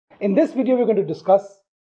In this video, we're going to discuss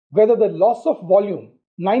whether the loss of volume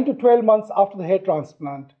 9 to 12 months after the hair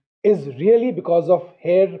transplant is really because of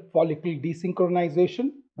hair follicle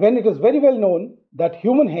desynchronization, when it is very well known that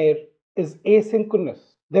human hair is asynchronous.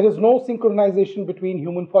 There is no synchronization between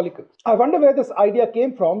human follicles. I wonder where this idea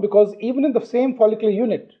came from, because even in the same follicular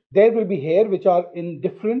unit, there will be hair which are in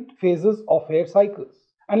different phases of hair cycles.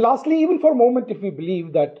 And lastly, even for a moment, if we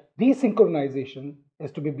believe that desynchronization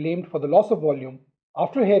is to be blamed for the loss of volume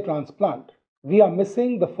after hair transplant, we are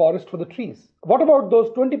missing the forest for the trees. What about those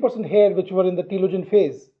 20% hair which were in the telogen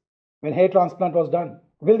phase when hair transplant was done?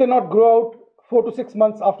 Will they not grow out 4 to 6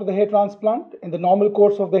 months after the hair transplant in the normal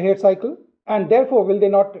course of the hair cycle? And therefore, will they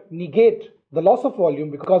not negate the loss of volume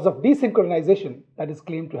because of desynchronization that is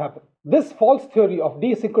claimed to happen? This false theory of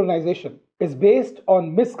desynchronization is based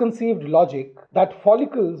on misconceived logic that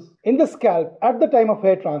follicles in the scalp at the time of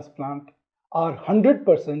hair transplant are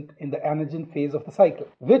 100% in the anagen phase of the cycle,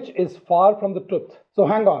 which is far from the truth. So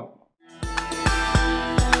hang on.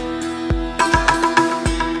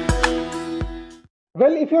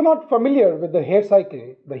 Well, if you're not familiar with the hair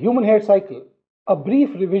cycle, the human hair cycle, a brief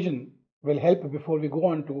revision will help before we go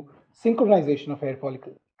on to synchronization of hair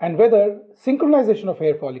follicles, and whether synchronization of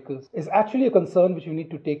hair follicles is actually a concern which you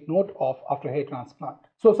need to take note of after hair transplant.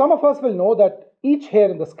 So some of us will know that each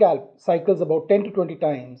hair in the scalp cycles about 10 to 20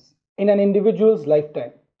 times in an individual's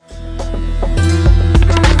lifetime.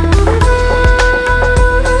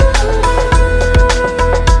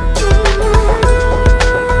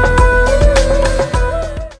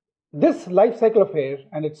 This life cycle of hair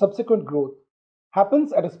and its subsequent growth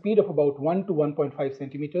happens at a speed of about 1 to 1.5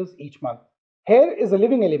 centimeters each month. Hair is a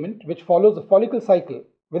living element which follows a follicle cycle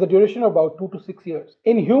with a duration of about 2 to 6 years.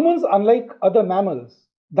 In humans, unlike other mammals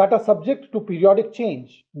that are subject to periodic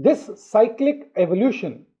change, this cyclic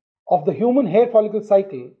evolution of the human hair follicle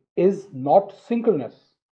cycle is not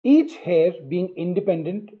synchronous, each hair being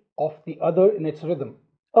independent of the other in its rhythm.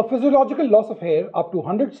 A physiological loss of hair up to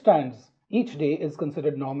 100 strands each day is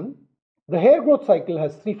considered normal. The hair growth cycle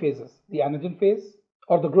has 3 phases: the anagen phase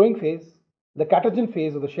or the growing phase, the catagen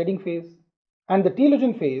phase or the shedding phase, and the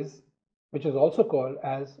telogen phase, which is also called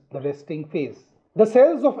as the resting phase. The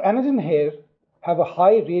cells of anagen hair have a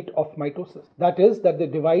high rate of mitosis, that is, that they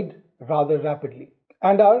divide rather rapidly,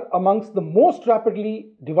 and are amongst the most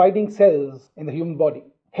rapidly dividing cells in the human body.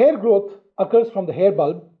 Hair growth occurs from the hair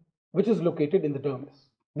bulb, which is located in the dermis.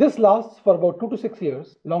 This lasts for about 2 to 6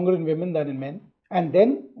 years, longer in women than in men. And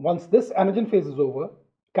then, once this anagen phase is over,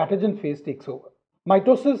 catagen phase takes over.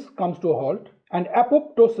 Mitosis comes to a halt, and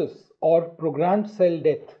apoptosis, or programmed cell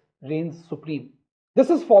death, reigns supreme. This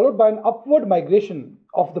is followed by an upward migration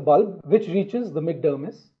of the bulb, which reaches the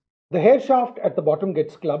mid-dermis. The hair shaft at the bottom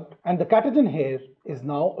gets clubbed, and the catagen hair is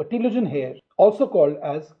now a telogen hair, also called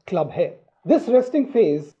as club hair. This resting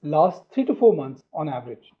phase lasts 3 to 4 months on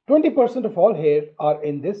average. 20% of all hair are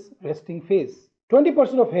in this resting phase.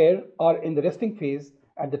 20% of hair are in the resting phase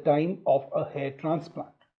at the time of a hair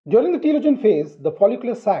transplant. During the telogen phase, the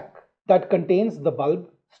follicular sac that contains the bulb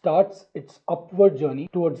starts its upward journey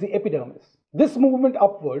towards the epidermis. This movement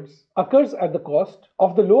upwards occurs at the cost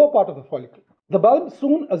of the lower part of the follicle. The bulb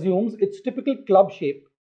soon assumes its typical club shape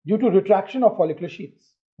due to retraction of follicular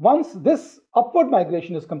sheaths. Once this upward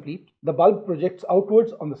migration is complete, the bulb projects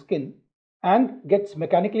outwards on the skin and gets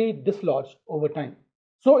mechanically dislodged over time.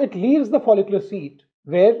 So it leaves the follicular seat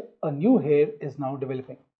where a new hair is now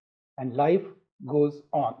developing, and life goes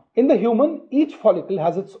on. In the human, each follicle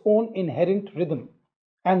has its own inherent rhythm,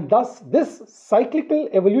 and thus this cyclical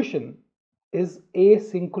evolution is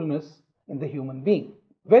asynchronous in the human being.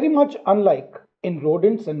 Very much unlike in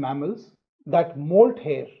rodents and mammals that molt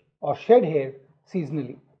hair or shed hair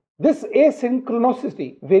seasonally. This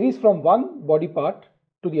asynchronicity varies from one body part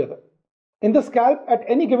to the other. In the scalp, at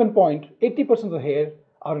any given point, 80% of the hair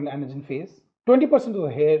are in anagen phase, 20% of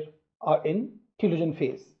the hair are in telogen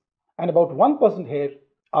phase, and about 1% hair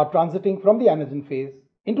are transiting from the anagen phase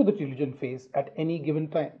into the telogen phase at any given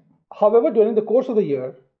time. However, during the course of the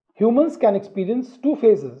year, humans can experience 2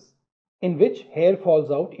 phases in which hair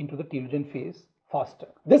falls out into the telogen phase faster.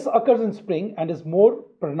 This occurs in spring and is more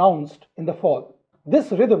pronounced in the fall.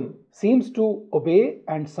 This rhythm seems to obey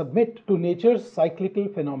and submit to nature's cyclical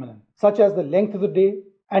phenomenon, such as the length of the day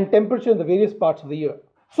and temperature in the various parts of the year.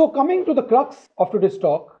 So coming to the crux of today's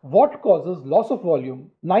talk, what causes loss of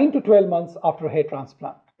volume 9 to 12 months after a hair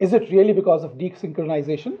transplant? Is it really because of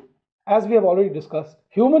desynchronization? As we have already discussed,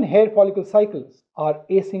 human hair follicle cycles are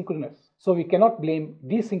asynchronous, so we cannot blame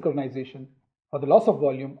desynchronization for the loss of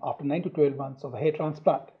volume after 9 to 12 months of a hair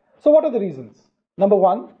transplant. So what are the reasons? Number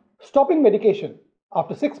 1, stopping medication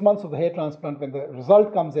after 6 months of the hair transplant when the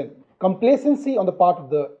result comes in complacency on the part of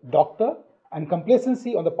the doctor and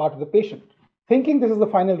complacency on the part of the patient, thinking this is the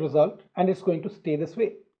final result and it's going to stay this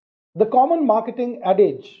way. The common marketing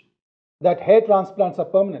adage that hair transplants are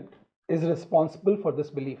permanent is responsible for this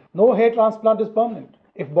belief. No hair transplant is permanent.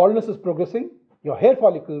 If baldness is progressing, your hair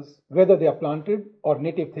follicles, whether they are planted or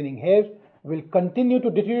native thinning hair, will continue to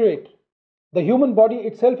deteriorate. The human body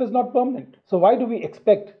itself is not permanent. So why do we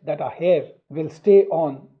expect that our hair will stay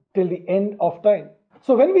on till the end of time?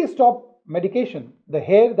 So when we stop medication, the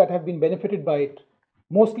hair that have been benefited by it,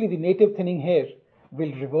 mostly the native thinning hair,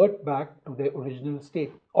 will revert back to their original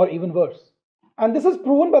state or even worse. And this is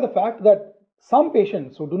proven by the fact that some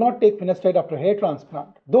patients who do not take finasteride after hair transplant,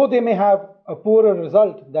 though they may have a poorer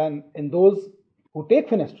result than in those who take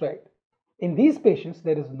finasteride, in these patients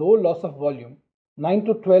there is no loss of volume 9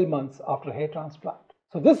 to 12 months after hair transplant.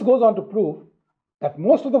 So this goes on to prove that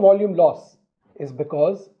most of the volume loss is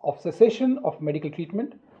because of cessation of medical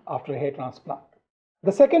treatment after a hair transplant.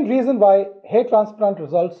 The second reason why hair transplant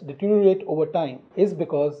results deteriorate over time is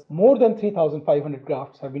because more than 3,500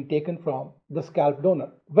 grafts have been taken from the scalp donor.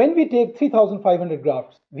 When we take 3,500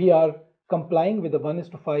 grafts, we are complying with the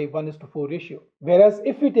 1:5, 1:4 ratio. Whereas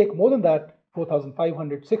if we take more than that,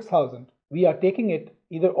 4,500, 6,000, we are taking it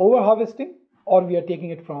either over harvesting or we are taking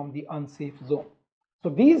it from the unsafe zone. So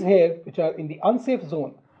these hair which are in the unsafe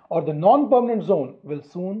zone or the non-permanent zone will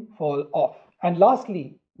soon fall off. And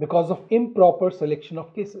lastly, because of improper selection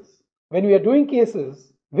of cases. When we are doing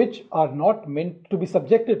cases which are not meant to be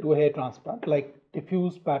subjected to a hair transplant, like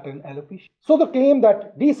diffuse pattern alopecia. So the claim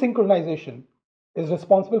that desynchronization is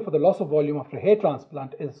responsible for the loss of volume after hair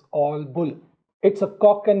transplant is all bull. It's a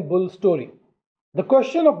cock and bull story. The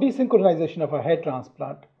question of desynchronization of a hair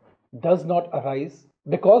transplant does not arise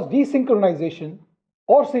because desynchronization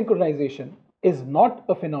or synchronization is not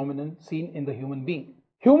a phenomenon seen in the human being.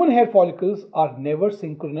 Human hair follicles are never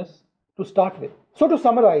synchronous to start with. So to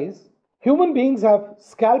summarize, human beings have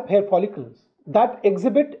scalp hair follicles that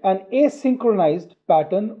exhibit an asynchronized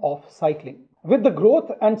pattern of cycling, with the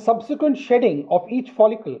growth and subsequent shedding of each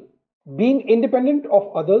follicle being independent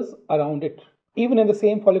of others around it, even in the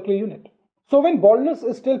same follicular unit. So when baldness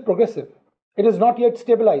is still progressive, it is not yet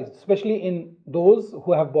stabilized, especially in those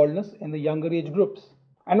who have baldness in the younger age groups.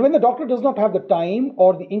 And when the doctor does not have the time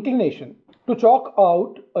or the inclination to chalk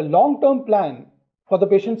out a long-term plan for the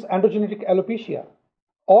patient's androgenetic alopecia,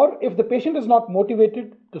 or if the patient is not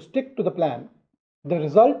motivated to stick to the plan, the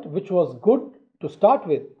result which was good to start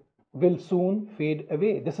with will soon fade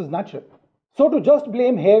away. This is natural. So to just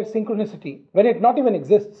blame hair synchronicity when it not even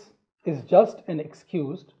exists is just an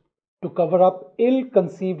excuse to cover up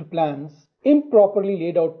ill-conceived plans, improperly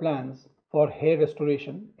laid out plans for hair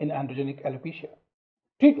restoration in androgenic alopecia.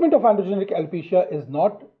 Treatment of androgenic alopecia is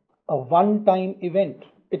not a one-time event.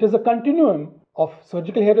 It is a continuum of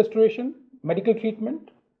surgical hair restoration, medical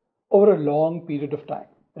treatment over a long period of time,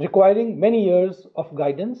 requiring many years of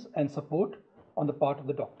guidance and support on the part of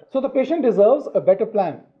the doctor. So the patient deserves a better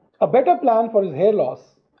plan for his hair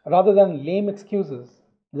loss rather than lame excuses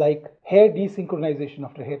like hair desynchronization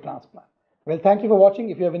after hair transplant. Well, thank you for watching.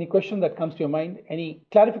 If you have any question that comes to your mind, any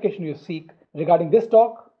clarification you seek regarding this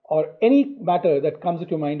talk or any matter that comes to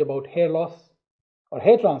your mind about hair loss or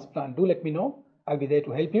hair transplant, do let me know. I'll be there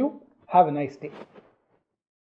to help you. Have a nice day.